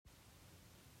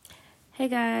Hey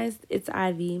guys, it's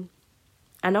Ivy.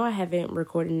 I know I haven't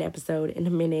recorded an episode in a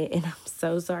minute, and I'm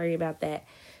so sorry about that.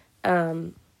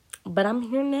 But I'm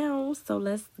here now, so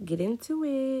let's get into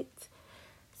it.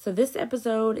 So this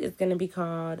episode is going to be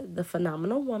called The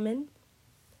Phenomenal Woman,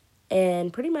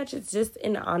 and pretty much it's just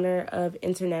in honor of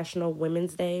International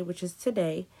Women's Day, which is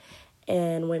today,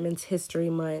 and Women's History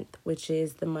Month, which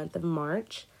is the month of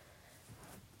March.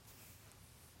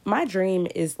 My dream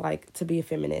is to be a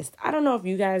feminist. I don't know if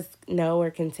you guys know or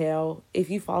can tell.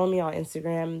 If you follow me on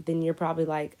Instagram, then you're probably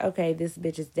like, okay, this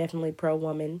bitch is definitely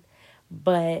pro-woman.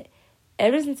 But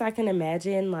ever since I can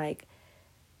imagine,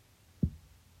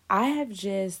 I have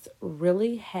just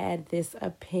really had this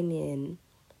opinion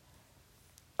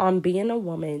on being a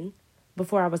woman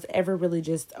before I was ever really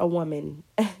just a woman,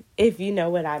 if you know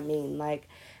what I mean.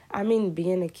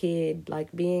 Being a kid,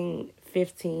 being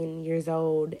 15 years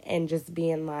old and just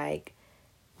being I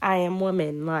am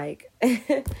woman,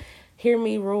 hear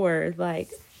me roar,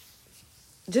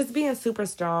 just being super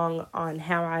strong on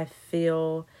how I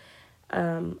feel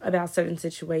about certain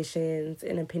situations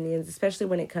and opinions, especially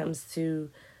when it comes to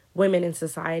women in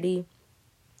society.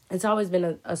 It's always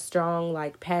been a strong,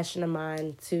 passion of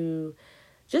mine to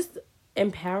just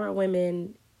empower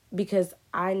women, because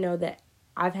I know that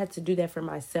I've had to do that for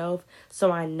myself,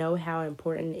 so I know how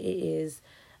important it is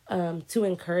to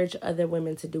encourage other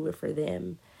women to do it for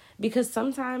them. Because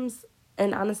sometimes,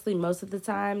 and honestly, most of the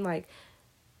time,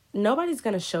 nobody's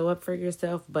going to show up for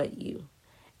yourself but you.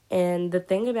 And the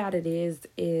thing about it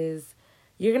is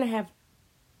you're going to have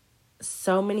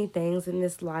so many things in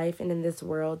this life and in this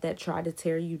world that try to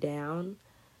tear you down.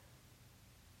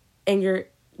 And your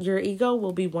ego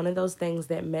will be one of those things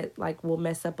that will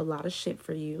mess up a lot of shit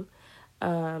for you.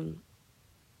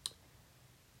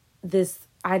 This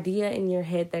idea in your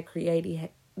head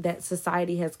that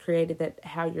society has created that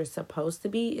how you're supposed to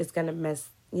be is going to mess,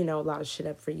 a lot of shit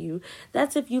up for you.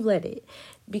 That's if you let it,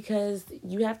 because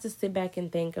you have to sit back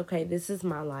and think, okay, this is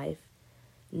my life.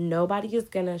 Nobody is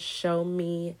going to show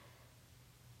me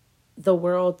the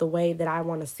world the way that I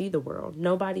want to see the world.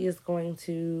 Nobody is going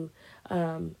to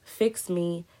fix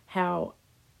me how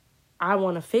I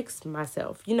want to fix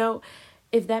myself.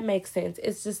 If that makes sense.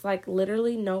 It's just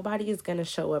literally nobody is going to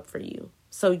show up for you.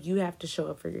 So you have to show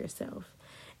up for yourself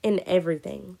in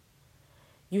everything.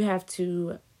 You have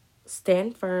to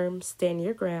stand firm, stand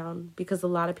your ground, because a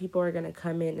lot of people are going to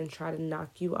come in and try to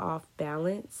knock you off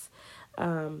balance.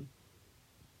 And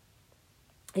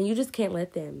you just can't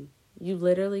let them. You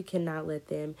literally cannot let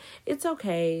them. It's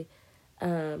okay.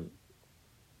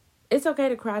 It's okay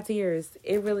to cry tears.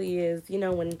 It really is.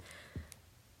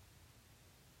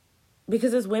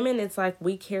 Because as women, it's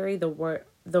we carry the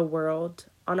world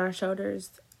on our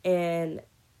shoulders, and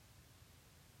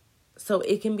so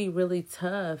it can be really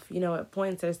tough. At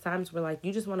points, there's times where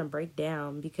you just want to break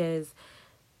down, because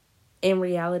in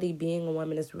reality, being a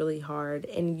woman is really hard,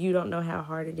 and you don't know how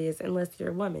hard it is unless you're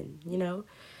a woman.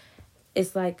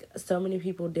 It's so many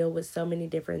people deal with so many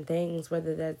different things,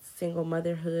 whether that's single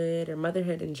motherhood or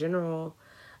motherhood in general,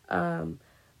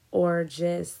 or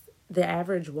just the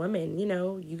average woman.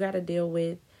 You got to deal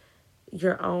with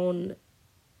your own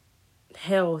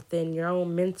health and your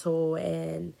own mental,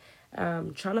 and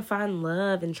trying to find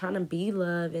love and trying to be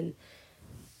love, and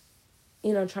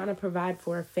trying to provide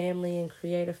for a family and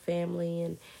create a family.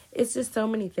 And it's just so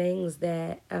many things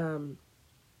that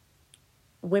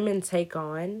women take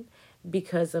on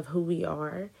because of who we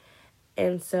are.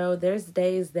 And so there's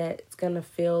days that it's gonna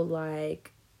feel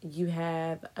like you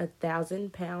have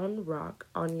 1,000-pound rock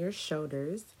on your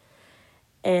shoulders,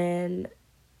 and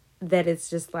that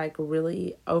it's just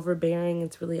really overbearing.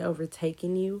 It's really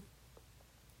overtaking you.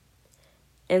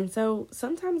 And so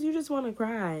sometimes you just want to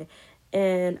cry.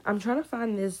 And I'm trying to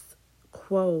find this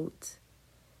quote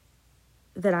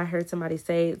that I heard somebody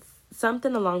say. It's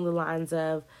something along the lines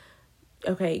of,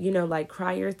 okay,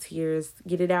 cry your tears,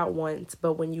 get it out once,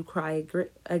 but when you cry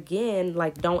again,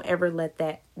 don't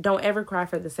ever cry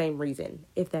for the same reason,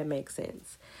 if that makes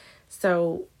sense.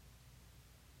 So,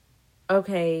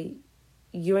 okay,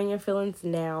 you're in your feelings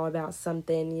now about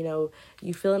something,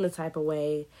 you feel in a type of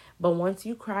way, but once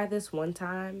you cry this one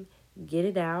time, get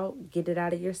it out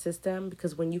of your system,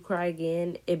 because when you cry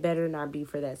again, it better not be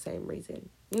for that same reason.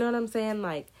 You know what I'm saying?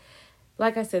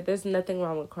 Like I said, there's nothing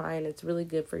wrong with crying. It's really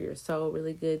good for your soul,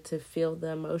 really good to feel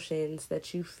the emotions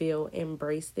that you feel,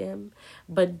 embrace them.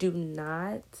 But do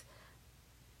not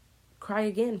cry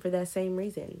again for that same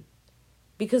reason.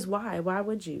 Because why? Why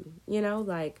would you?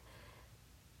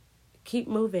 Keep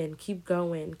moving, keep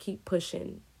going, keep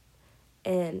pushing.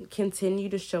 And continue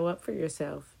to show up for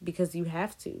yourself, because you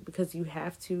have to. Because you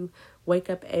have to wake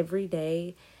up every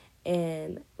day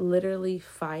and literally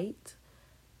fight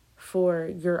for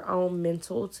your own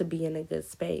mental to be in a good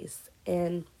space.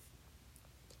 And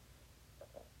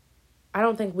I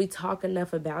don't think we talk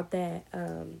enough about that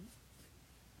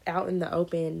out in the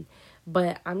open.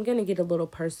 But I'm going to get a little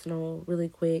personal really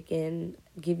quick and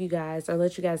give you guys, or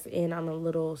let you guys in on a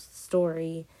little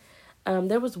story.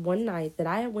 There was one night that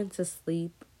I went to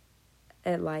sleep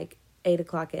at like 8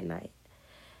 o'clock at night.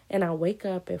 And I wake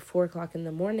up at 4 o'clock in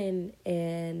the morning,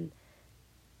 and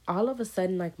all of a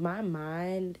sudden, like, my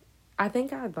mind, I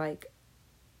think I'd like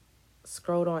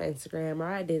scrolled on Instagram, or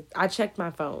I checked my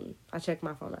phone. I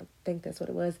think that's what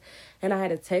it was. And I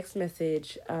had a text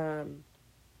message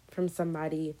from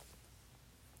somebody,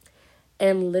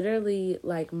 and literally,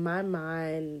 like, my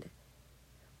mind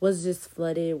was just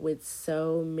flooded with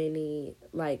so many,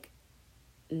 like,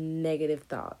 negative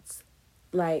thoughts.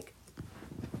 Like,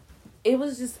 it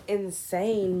was just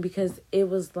insane, because it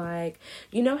was like,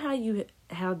 you know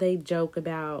how they joke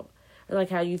about, or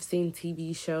like how you've seen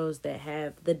TV shows that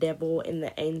have the devil and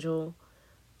the angel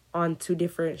on two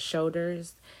different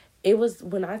shoulders. It was,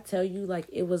 when I tell you, like,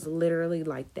 it was literally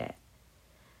like that.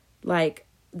 Like,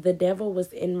 the devil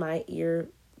was in my ear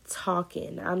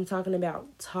talking. I'm talking about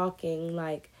talking,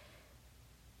 like,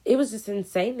 it was just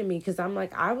insane to me, because I'm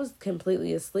like, I was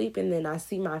completely asleep, and then I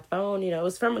see my phone, it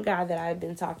was from a guy that I had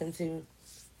been talking to,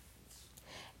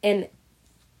 and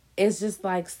it's just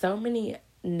like so many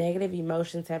negative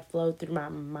emotions have flowed through my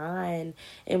mind,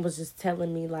 and was just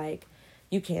telling me, like,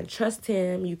 you can't trust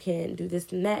him, you can't do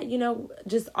this and that,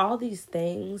 just all these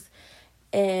things.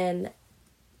 And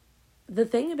the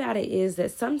thing about it is that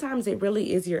sometimes it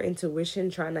really is your intuition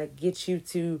trying to get you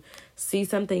to see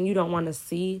something you don't want to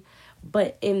see.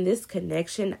 But in this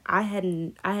connection, I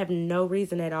have no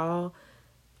reason at all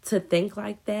to think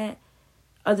like that,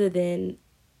 other than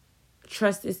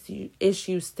trust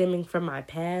issues stemming from my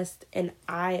past. And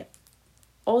I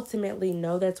ultimately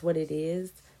know that's what it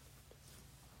is.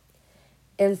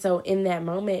 And so in that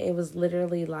moment, it was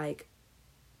literally like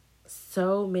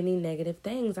so many negative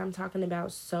things. I'm talking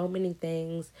about so many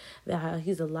things, about how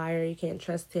he's a liar, you can't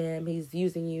trust him, he's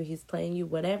using you, he's playing you,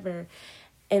 whatever.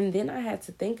 And then I had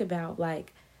to think about,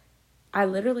 like, I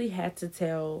literally had to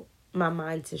tell my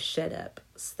mind to shut up,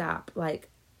 stop. Like,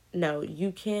 no,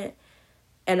 you can't.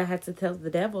 And I had to tell the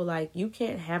devil, like, you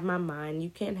can't have my mind. You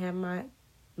can't have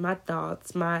my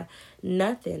thoughts, my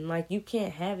nothing. Like, you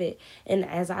can't have it. And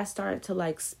as I started to,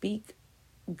 like, speak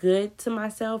good to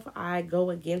myself, I go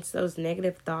against those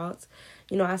negative thoughts.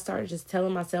 I started just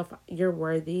telling myself, you're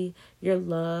worthy, you're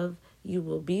loved, you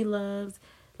will be loved.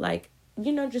 Like,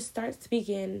 just start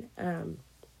speaking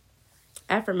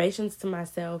affirmations to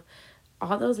myself.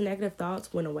 All those negative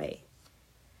thoughts went away.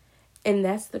 And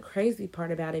that's the crazy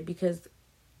part about it, because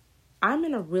I'm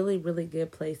in a really, really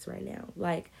good place right now.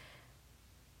 Like,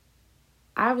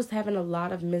 I was having a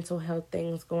lot of mental health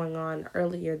things going on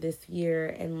earlier this year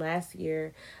and last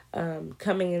year,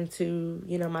 coming into,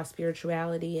 my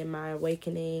spirituality and my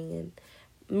awakening and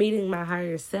meeting my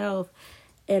higher self.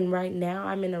 And right now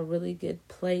I'm in a really good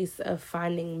place of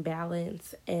finding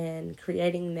balance and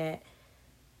creating that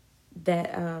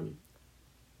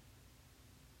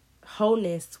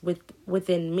wholeness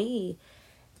within me.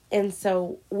 And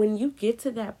so when you get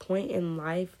to that point in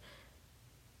life,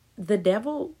 the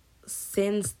devil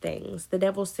sends things. The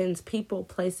devil sends people,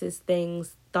 places,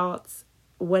 things, thoughts,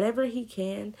 whatever he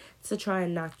can to try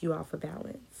and knock you off of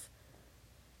balance.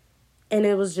 And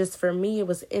it was just, for me, it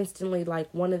was instantly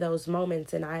like one of those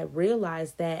moments. And I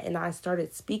realized that, and I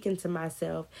started speaking to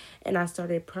myself, and I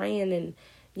started praying and,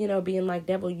 being like,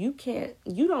 devil, you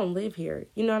don't live here.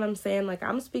 You know what I'm saying? Like,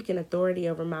 I'm speaking authority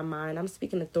over my mind. I'm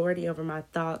speaking authority over my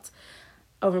thoughts,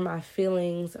 over my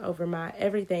feelings, over my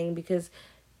everything, because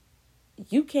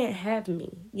you can't have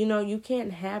me. You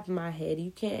can't have my head.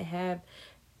 You can't have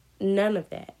none of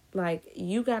that. Like,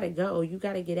 you got to go. You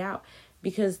got to get out,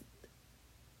 because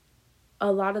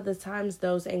a lot of the times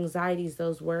those anxieties,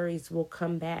 those worries will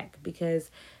come back, because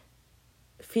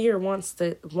fear wants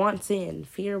in.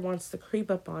 Fear wants to creep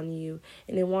up on you,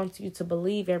 and it wants you to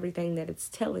believe everything that it's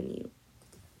telling you.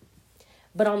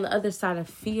 But on the other side of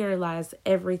fear lies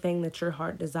everything that your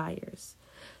heart desires.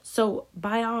 So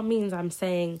by all means, I'm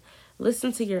saying,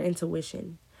 listen to your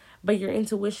intuition. But your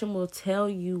intuition will tell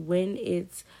you when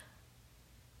it's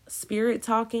spirit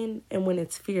talking and when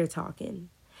it's fear talking.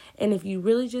 And if you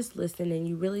really just listen and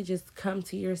you really just come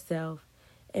to yourself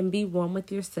and be one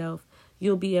with yourself,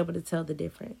 you'll be able to tell the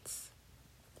difference.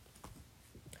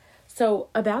 So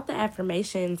about the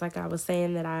affirmations, like I was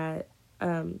saying, that I,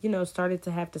 started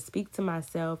to have to speak to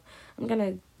myself, I'm going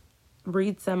to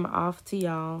read some off to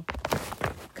y'all,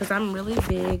 because I'm really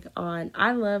big on,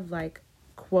 I love like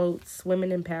quotes,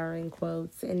 women empowering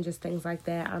quotes, and just things like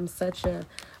that. I'm such a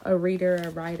reader, a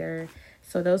writer.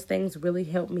 So those things really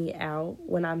help me out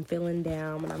when I'm feeling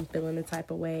down, when I'm feeling the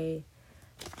type of way.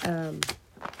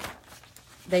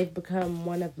 They've become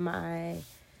one of my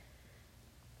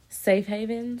safe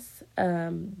havens,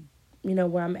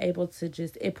 where I'm able to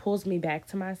just, it pulls me back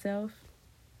to myself.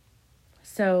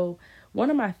 So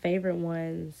one of my favorite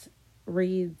ones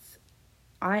reads,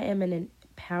 I am an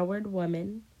empowered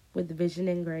woman with vision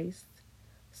and grace,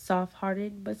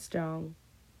 soft-hearted but strong,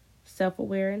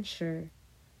 self-aware and sure,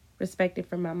 respected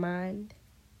from my mind,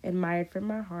 admired from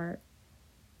my heart,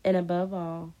 and above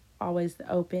all, always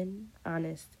open,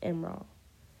 honest, and raw.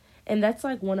 And that's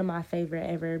like one of my favorite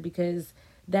ever, because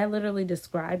that literally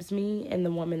describes me and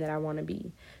the woman that I want to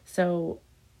be. So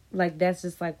like that's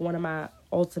just like one of my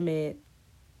ultimate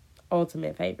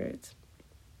favorites.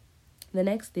 The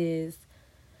next is,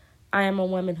 I am a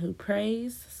woman who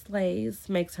prays, slays,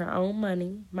 makes her own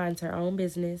money, minds her own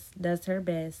business, does her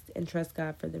best, and trusts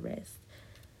God for the rest.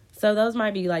 So those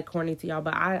might be like corny to y'all,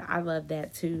 but I love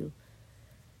that too.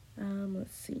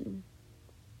 Let's see.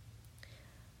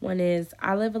 One is,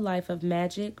 I live a life of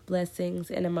magic, blessings,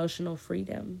 and emotional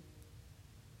freedom.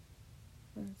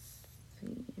 Let's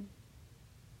see.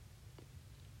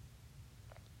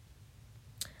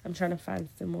 I'm trying to find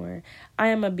some more. I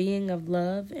am a being of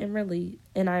love and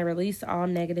I release all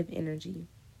negative energy.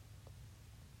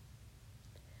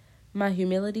 My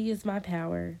humility is my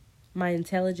power. My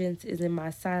intelligence is in my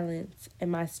silence,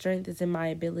 and my strength is in my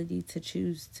ability to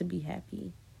choose to be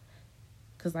happy.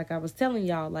 Because like I was telling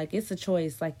y'all, like it's a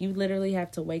choice. Like you literally have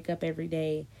to wake up every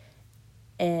day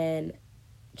and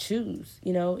choose,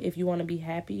 if you want to be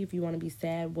happy, if you want to be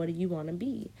sad, what do you want to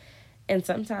be? And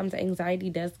sometimes anxiety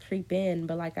does creep in,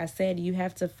 but like I said, you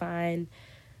have to find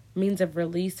means of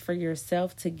release for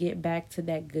yourself to get back to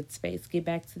that good space, get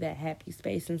back to that happy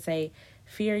space and say,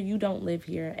 fear, you don't live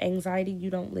here. Anxiety, you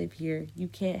don't live here. You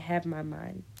can't have my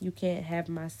mind. You can't have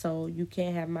my soul. You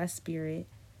can't have my spirit.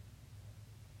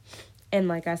 And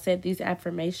like I said, these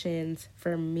affirmations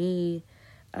for me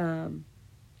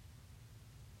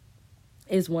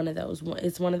is one of those.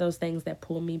 It's one of those things that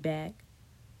pull me back.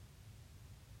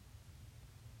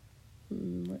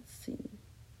 Let's see.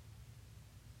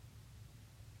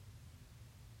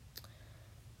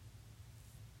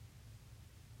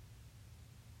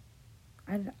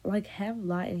 I like have a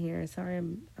lot in here. Sorry,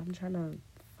 I'm trying to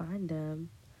find them.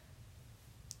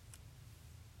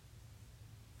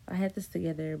 I had this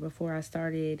together before I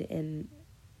started, and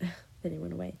then it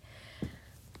went away.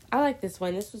 I like this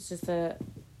one. This was just a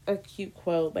cute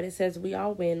quote, but it says, we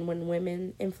all win when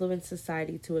women influence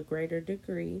society to a greater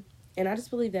degree. And I just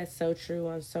believe that's so true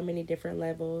on so many different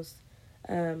levels.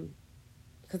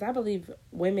 Because I believe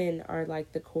women are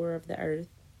like the core of the earth.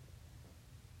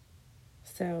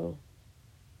 So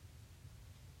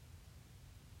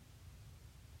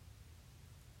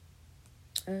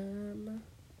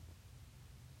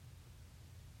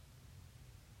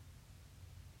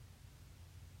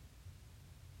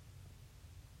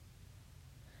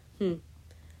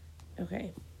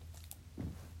okay.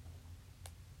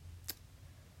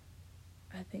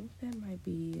 I think that might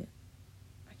be,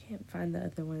 I can't find the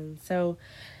other one. So,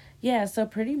 yeah, so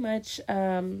pretty much,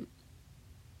 you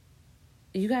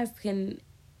guys can,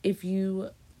 if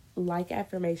you like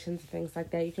affirmations and things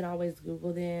like that, you can always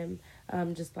Google them,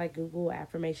 just like Google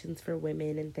affirmations for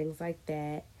women and things like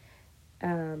that.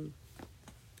 The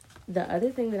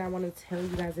other thing that I want to tell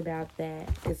you guys about that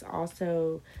is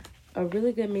also a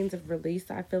really good means of release,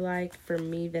 I feel like, for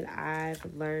me, that I've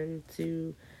learned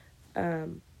to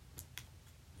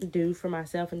do for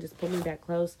myself and just pull me back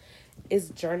close,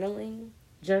 is journaling.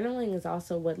 Journaling is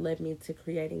also what led me to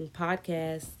creating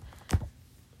podcasts,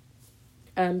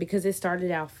 because it started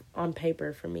out on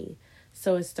paper for me.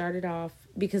 So it started off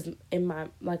because in my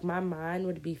mind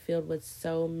would be filled with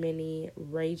so many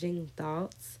raging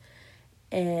thoughts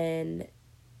and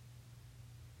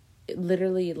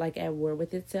literally like at war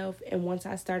with itself. And once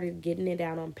I started getting it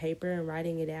out on paper and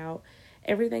writing it out,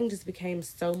 everything just became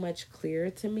so much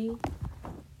clearer to me.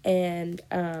 And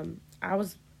I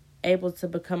was able to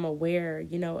become aware,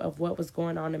 of what was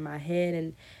going on in my head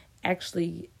and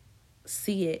actually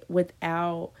see it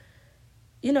without,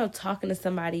 talking to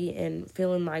somebody and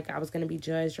feeling like I was going to be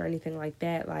judged or anything like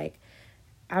that. Like,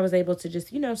 I was able to just,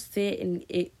 sit and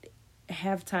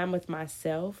have time with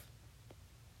myself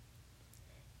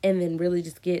and then really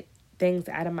just get things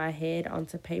out of my head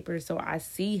onto paper so I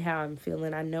see how I'm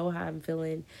feeling. I know how I'm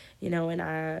feeling, and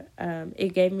I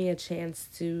it gave me a chance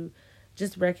to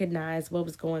just recognize what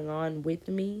was going on with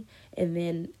me and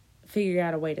then figure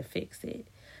out a way to fix it.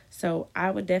 So I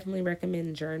would definitely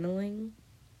recommend journaling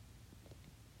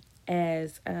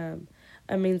as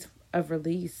a means of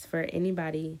release for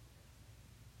anybody.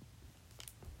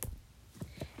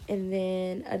 And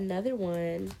then another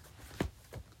one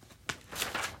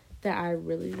that I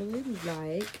really, really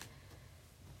like.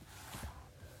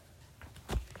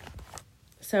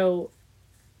 So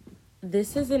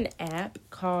this is an app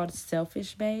called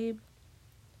Selfish Babe.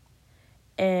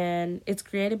 And it's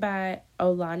created by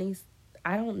Olani.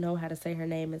 I don't know how to say her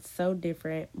name. It's so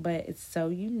different, but it's so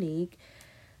unique.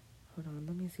 Hold on,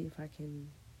 let me see if I can.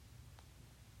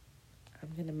 I'm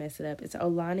going to mess it up. It's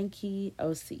Olaniki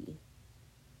OC.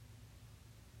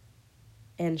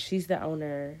 And she's the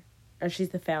owner, or she's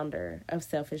the founder of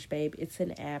Selfish Babe. It's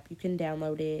an app. You can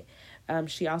download it.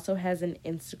 She also has an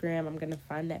Instagram. I'm going to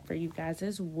find that for you guys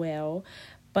as well.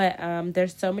 But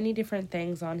there's so many different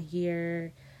things on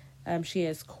here. She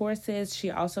has courses. She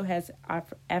also has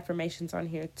affirmations on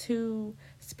here too.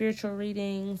 Spiritual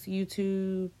readings,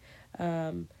 YouTube.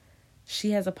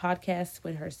 She has a podcast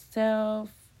with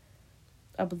herself.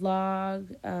 A blog.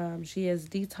 She has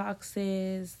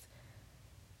detoxes.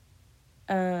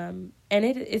 And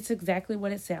it's exactly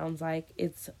what it sounds like.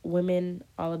 It's women,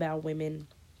 all about women.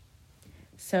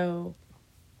 So,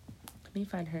 let me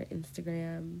find her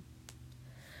Instagram.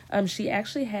 She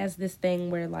actually has this thing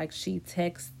where, like, she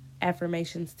texts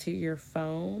affirmations to your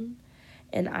phone.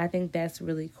 And I think that's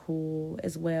really cool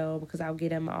as well, because I'll get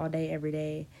them all day, every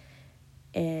day.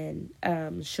 And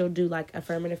she'll do, like,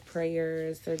 affirmative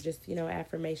prayers or just,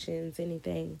 affirmations,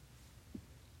 anything.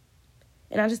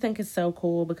 And I just think it's so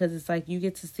cool because it's like you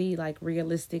get to see, like,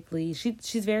 realistically.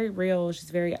 She's very real. She's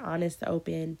very honest,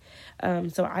 open.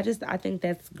 So I think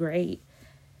that's great.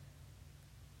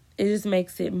 It just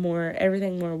makes it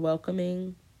everything more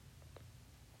welcoming.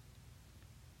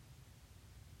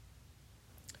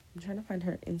 I'm trying to find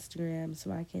her Instagram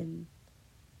so I can't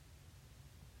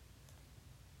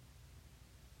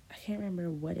remember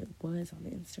what it was on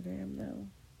Instagram, though.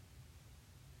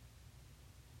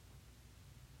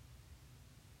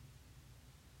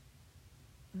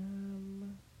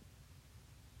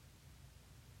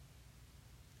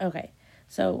 Okay,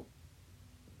 so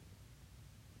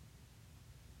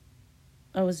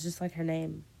it's just like her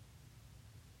name.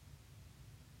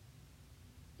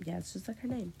 Yeah, it's just like her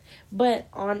name. But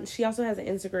she also has an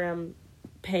Instagram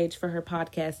page for her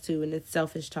podcast too, and it's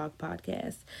Selfish Talk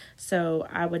Podcast. So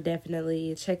I would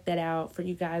definitely check that out for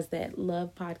you guys that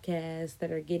love podcasts,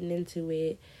 that are getting into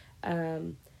it.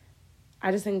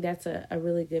 I just think that's a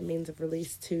really good means of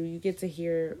release too. You get to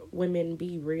hear women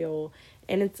be real,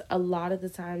 and it's a lot of the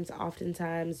times,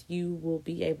 oftentimes, you will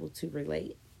be able to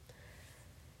relate.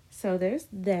 So there's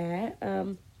that.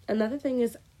 Another thing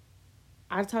is,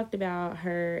 I've talked about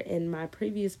her in my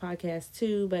previous podcast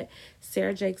too, but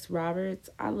Sarah Jakes Roberts,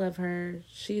 I love her.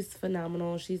 She's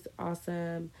phenomenal. She's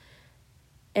awesome.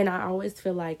 And I always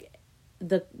feel like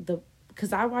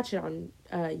because I watch it on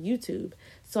YouTube,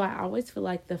 so I always feel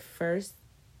like the first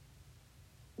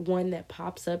one that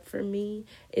pops up for me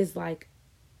is like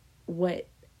what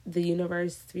the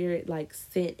universe, spirit, like,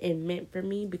 sent and meant for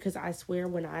me, because I swear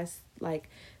when I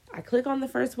click on the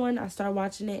first one, I start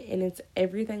watching it, and it's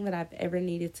everything that I've ever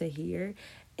needed to hear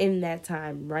in that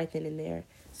time, right then and there.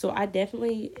 So I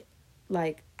definitely,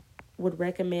 would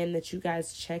recommend that you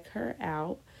guys check her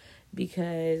out,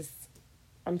 because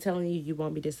I'm telling you, you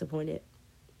won't be disappointed.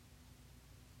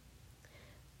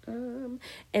 And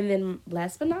then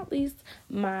last but not least,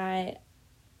 my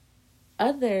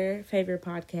other favorite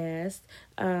podcast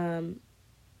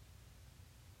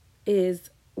is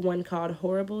one called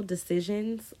Horrible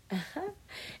Decisions.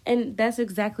 And that's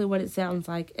exactly what it sounds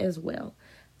like as well.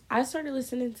 I started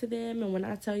listening to them, and when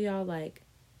I tell y'all,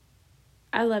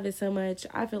 I love it so much.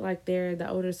 I feel like they're the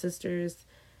older sisters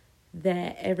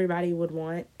that everybody would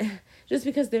want, just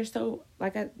because they're so,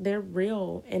 they're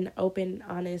real and open,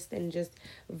 honest, and just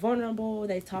vulnerable.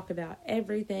 They talk about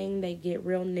everything. They get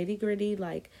real nitty-gritty.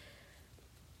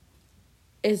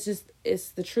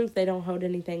 It's the truth. They don't hold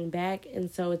anything back. And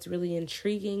so it's really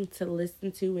intriguing to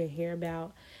listen to and hear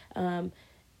about. And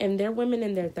they're women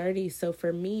in their 30s. So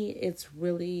for me, it's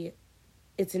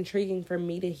intriguing for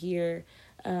me to hear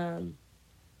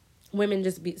women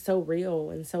just be so real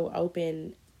and so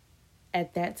open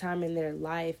at that time in their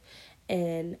life.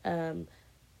 And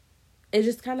it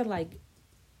just kind of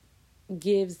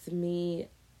gives me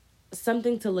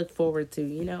something to look forward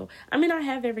to, I mean, I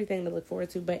have everything to look forward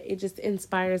to, but it just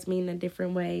inspires me in a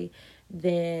different way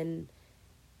than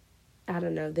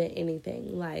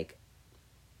anything.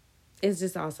 It's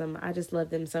just awesome. I just love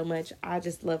them so much. I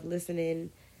just love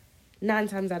listening. 9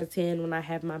 times out of 10, when I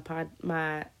have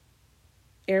my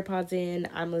AirPods in,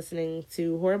 I'm listening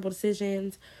to Horrible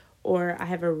Decisions. Or I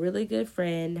have a really good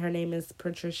friend. Her name is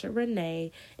Patricia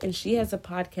Renee, and she has a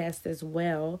podcast as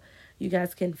well. You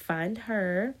guys can find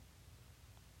her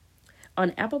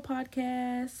on Apple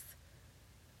Podcasts.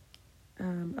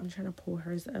 I'm trying to pull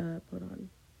hers up. Hold on.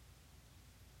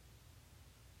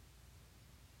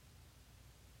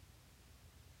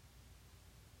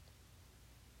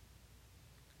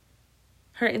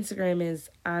 Her Instagram is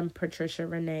I'm Patricia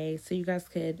Renee. So you guys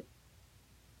could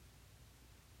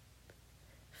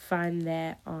find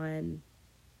that on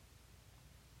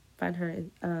find her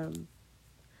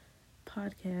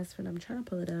podcast. When I'm trying to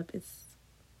pull it up, it's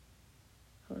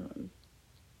hold on.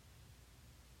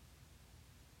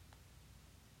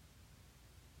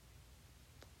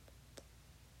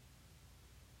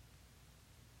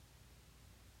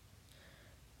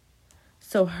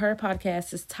 So her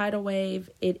podcast is Tidal Wave.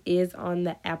 It is on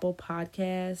the Apple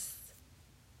Podcasts.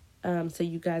 So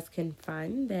you guys can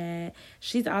find that.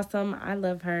 She's awesome. I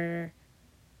love her.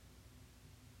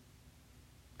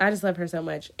 I just love her so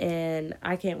much. And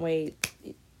I can't wait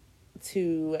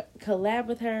to collab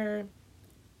with her.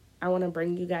 I want to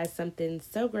bring you guys something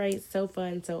so great, so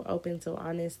fun, so open, so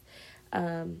honest,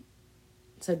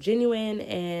 so genuine.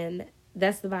 And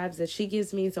that's the vibes that she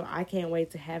gives me. So I can't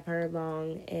wait to have her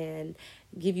along and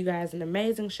give you guys an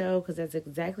amazing show, because that's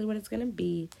exactly what it's going to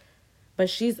be. But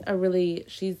she's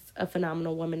a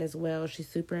phenomenal woman as well. She's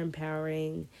super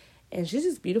empowering, and she's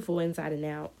just beautiful inside and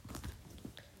out.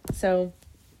 So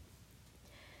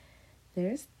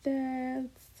there's that.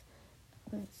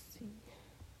 Let's see.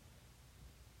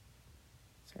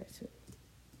 Sorry.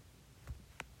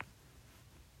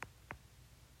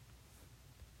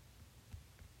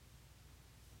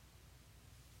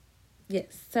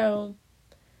 Yes, so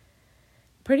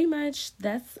pretty much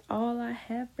that's all I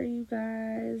have for you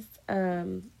guys.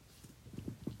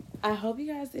 I hope you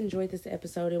guys enjoyed this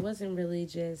episode. It wasn't really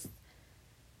just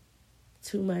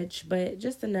too much, but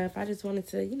just enough. I just wanted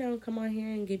to, come on here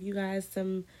and give you guys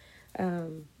some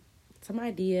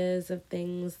ideas of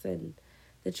things and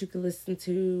that you can listen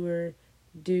to or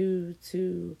do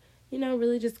to,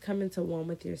 really just come into one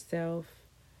with yourself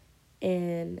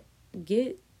and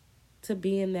get to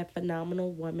being that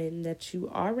phenomenal woman that you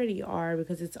already are,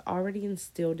 because it's already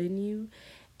instilled in you,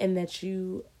 and that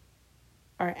you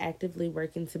are actively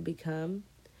working to become.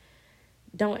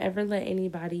 Don't ever let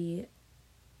anybody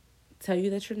tell you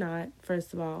that you're not.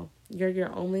 First of all, you're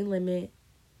your only limit.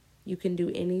 You can do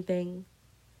anything,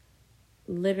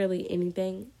 literally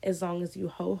anything, as long as you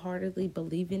wholeheartedly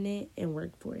believe in it and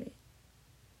work for it.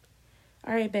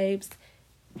 All right, babes.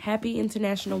 Happy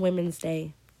International Women's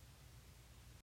Day.